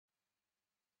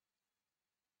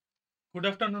Good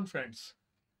afternoon, friends.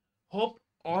 Hope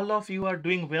all of you are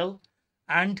doing well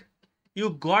and you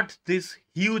got this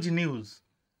huge news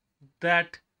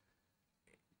that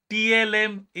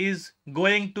TLM is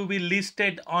going to be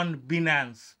listed on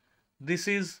Binance. This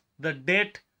is the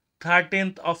date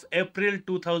 13th of April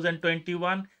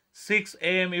 2021, 6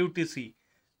 a.m. UTC.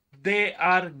 They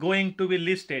are going to be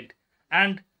listed,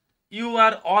 and you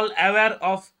are all aware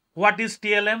of what is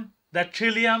TLM, the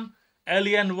Trillium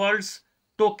Alien Worlds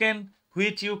token,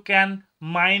 which you can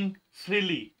mine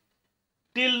freely.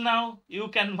 Till now you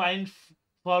can mine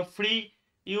for free.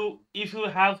 You If you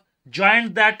have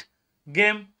joined that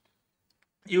game,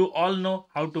 you all know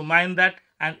how to mine that,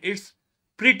 and it's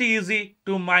pretty easy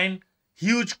to mine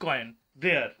huge coin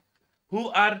there. Who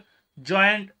are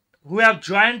joined who have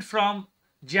joined from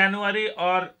January,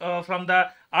 or from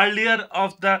the earlier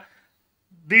of the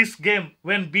this game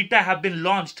when beta have been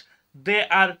launched, they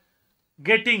are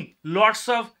getting lots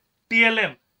of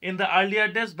TLM in the earlier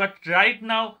days. But right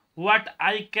now what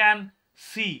I can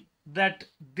see, that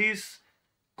this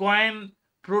coin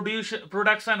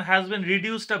production has been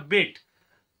reduced a bit.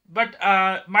 But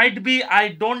might be I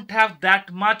don't have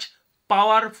that much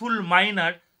powerful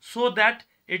miner, so that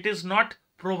it is not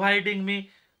providing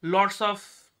me lots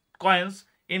of coins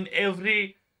in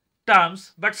every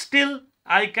terms, but still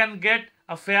I can get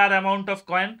a fair amount of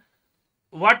coin.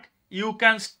 What you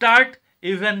can start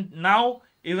even now,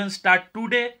 even start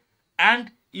today,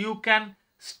 and you can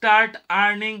start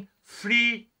earning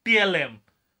free TLM.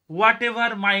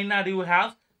 Whatever miner you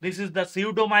have, this is the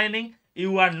pseudo mining.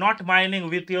 You are not mining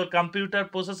with your computer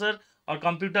processor or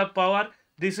computer power.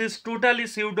 This is totally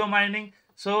pseudo mining.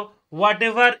 So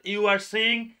whatever you are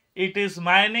seeing, it is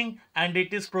mining and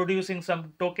it is producing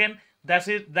some token. That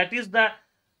is the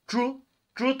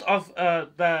truth of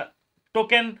the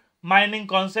token mining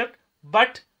concept.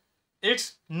 But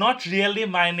it's not really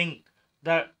mining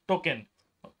the token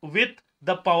with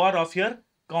the power of your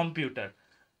computer.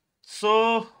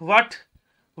 So what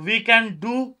we can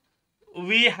do,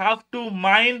 we have to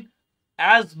mine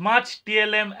as much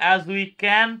TLM as we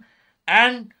can,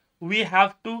 and we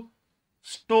have to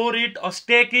store it or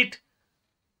stake it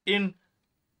in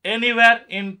anywhere,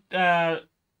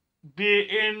 be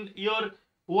in your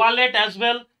wallet as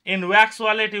well. In Wax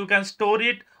wallet you can store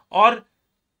it, or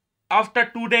after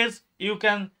 2 days you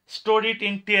can store it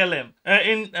in TLM,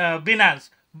 in Binance.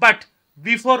 But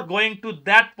before going to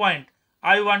that point,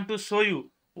 I want to show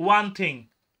you one thing.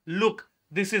 Look,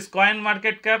 this is coin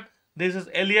market cap, this is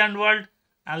Alien World,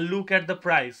 and look at the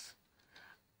price.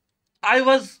 I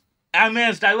was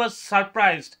amazed, I was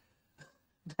surprised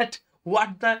that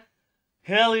what the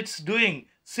hell it's doing.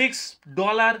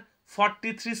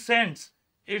 $6.43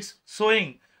 it's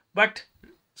showing, but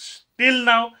till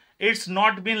now it's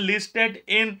not been listed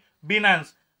in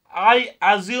Binance. I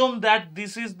assume that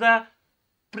this is the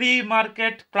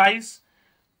pre-market price.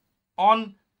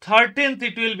 On 13th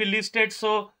it will be listed,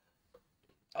 so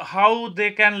how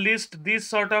they can list these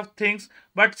sort of things.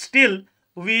 But still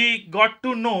we got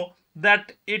to know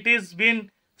that it is been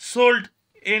sold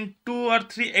in 2 or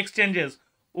 3 exchanges.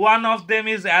 One of them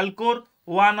is Alcor,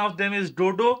 one of them is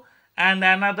Dodo, and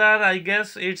another I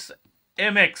guess it's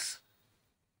MX.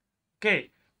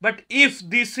 Okay, but if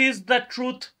this is the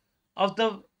truth of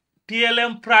the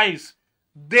TLM price,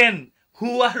 then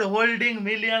who are holding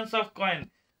millions of coin,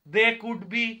 they could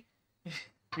be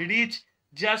rich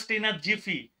just in a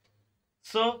jiffy.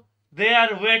 So they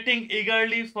are waiting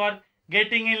eagerly for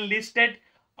getting in listed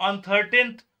on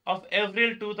 13th of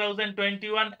April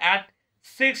 2021 at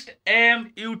 6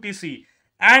 a.m. UTC.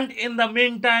 And in the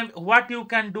meantime, what you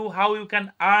can do, how you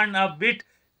can earn a bit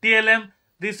TLM,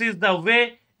 this is the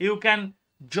way you can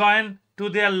join to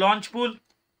their launch pool.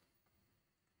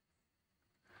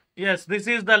 Yes, this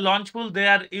is the launch pool they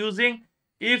are using.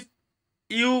 If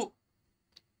you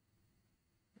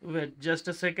wait just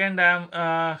a second, I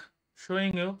am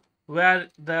showing you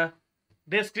where the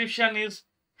description is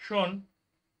shown.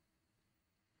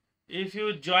 If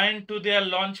you join to their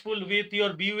launch pool with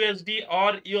your BUSD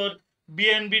or your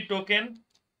BNB token,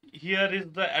 here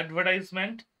is the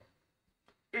advertisement.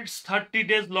 It's 30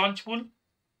 days launch pool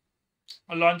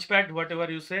or launch pad, whatever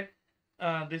you say.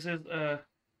 This is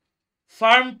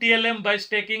farm TLM by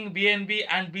staking BNB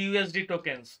and BUSD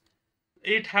tokens.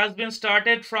 It has been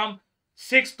started from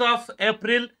 6th of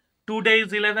April. Today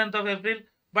is 11th of April.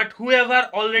 But whoever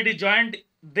already joined,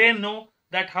 they know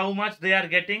that how much they are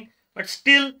getting. But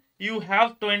still you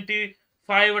have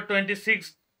 25 or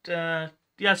 26,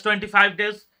 yes, 25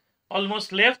 days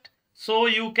almost left. So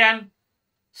you can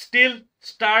still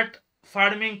start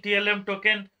farming TLM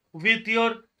token with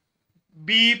your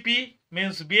BEP,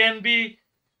 means BNB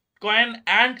coin,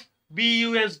 and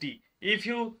BUSD. If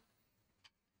you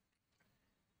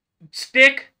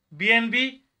stake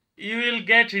BNB, you will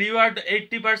get reward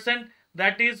 80%,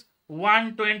 that is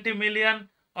 120 million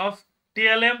of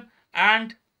TLM.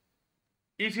 And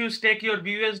if you stake your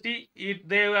BUSD,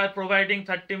 they are providing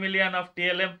 30 million of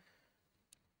TLM.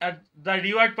 The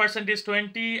reward percent is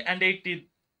 20 and 80.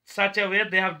 Such a way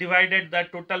they have divided the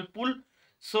total pool.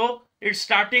 So it's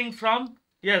starting from,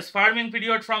 yes, farming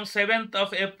period from 7th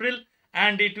of April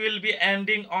and it will be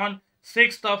ending on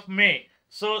 6th of May.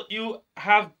 So you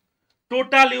have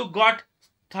total, you got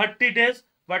 30 days,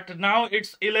 but now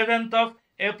it's 11th of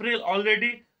April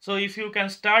already. So if you can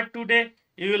start today,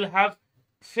 you will have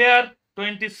fair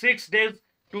 26 days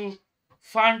to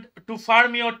farm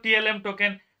your TLM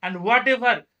token, and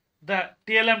whatever the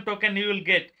TLM token you will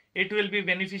get, it will be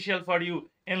beneficial for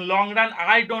you in long run.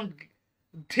 I don't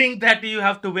think that you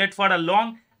have to wait for a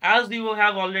long, as you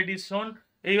have already shown,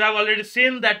 you have already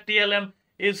seen that TLM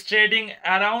is trading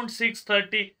around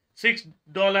 $6.30.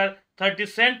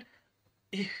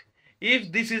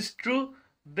 If this is true,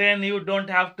 then you don't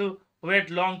have to wait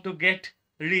long to get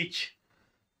rich.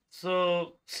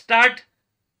 So start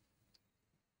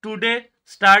today,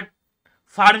 start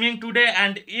farming today.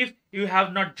 And if you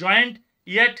have not joined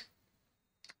yet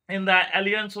in the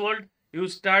Alliance world, you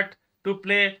start to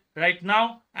play right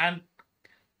now and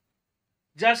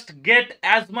just get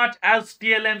as much as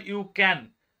TLM you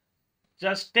can.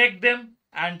 Just take them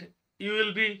and you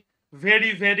will be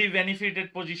very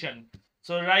benefited position.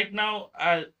 So right now,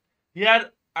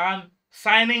 here I'm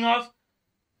signing off.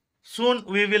 Soon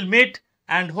we will meet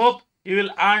and hope you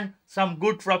will earn some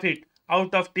good profit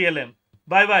out of TLM.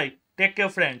 Bye bye. Take care,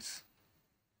 friends.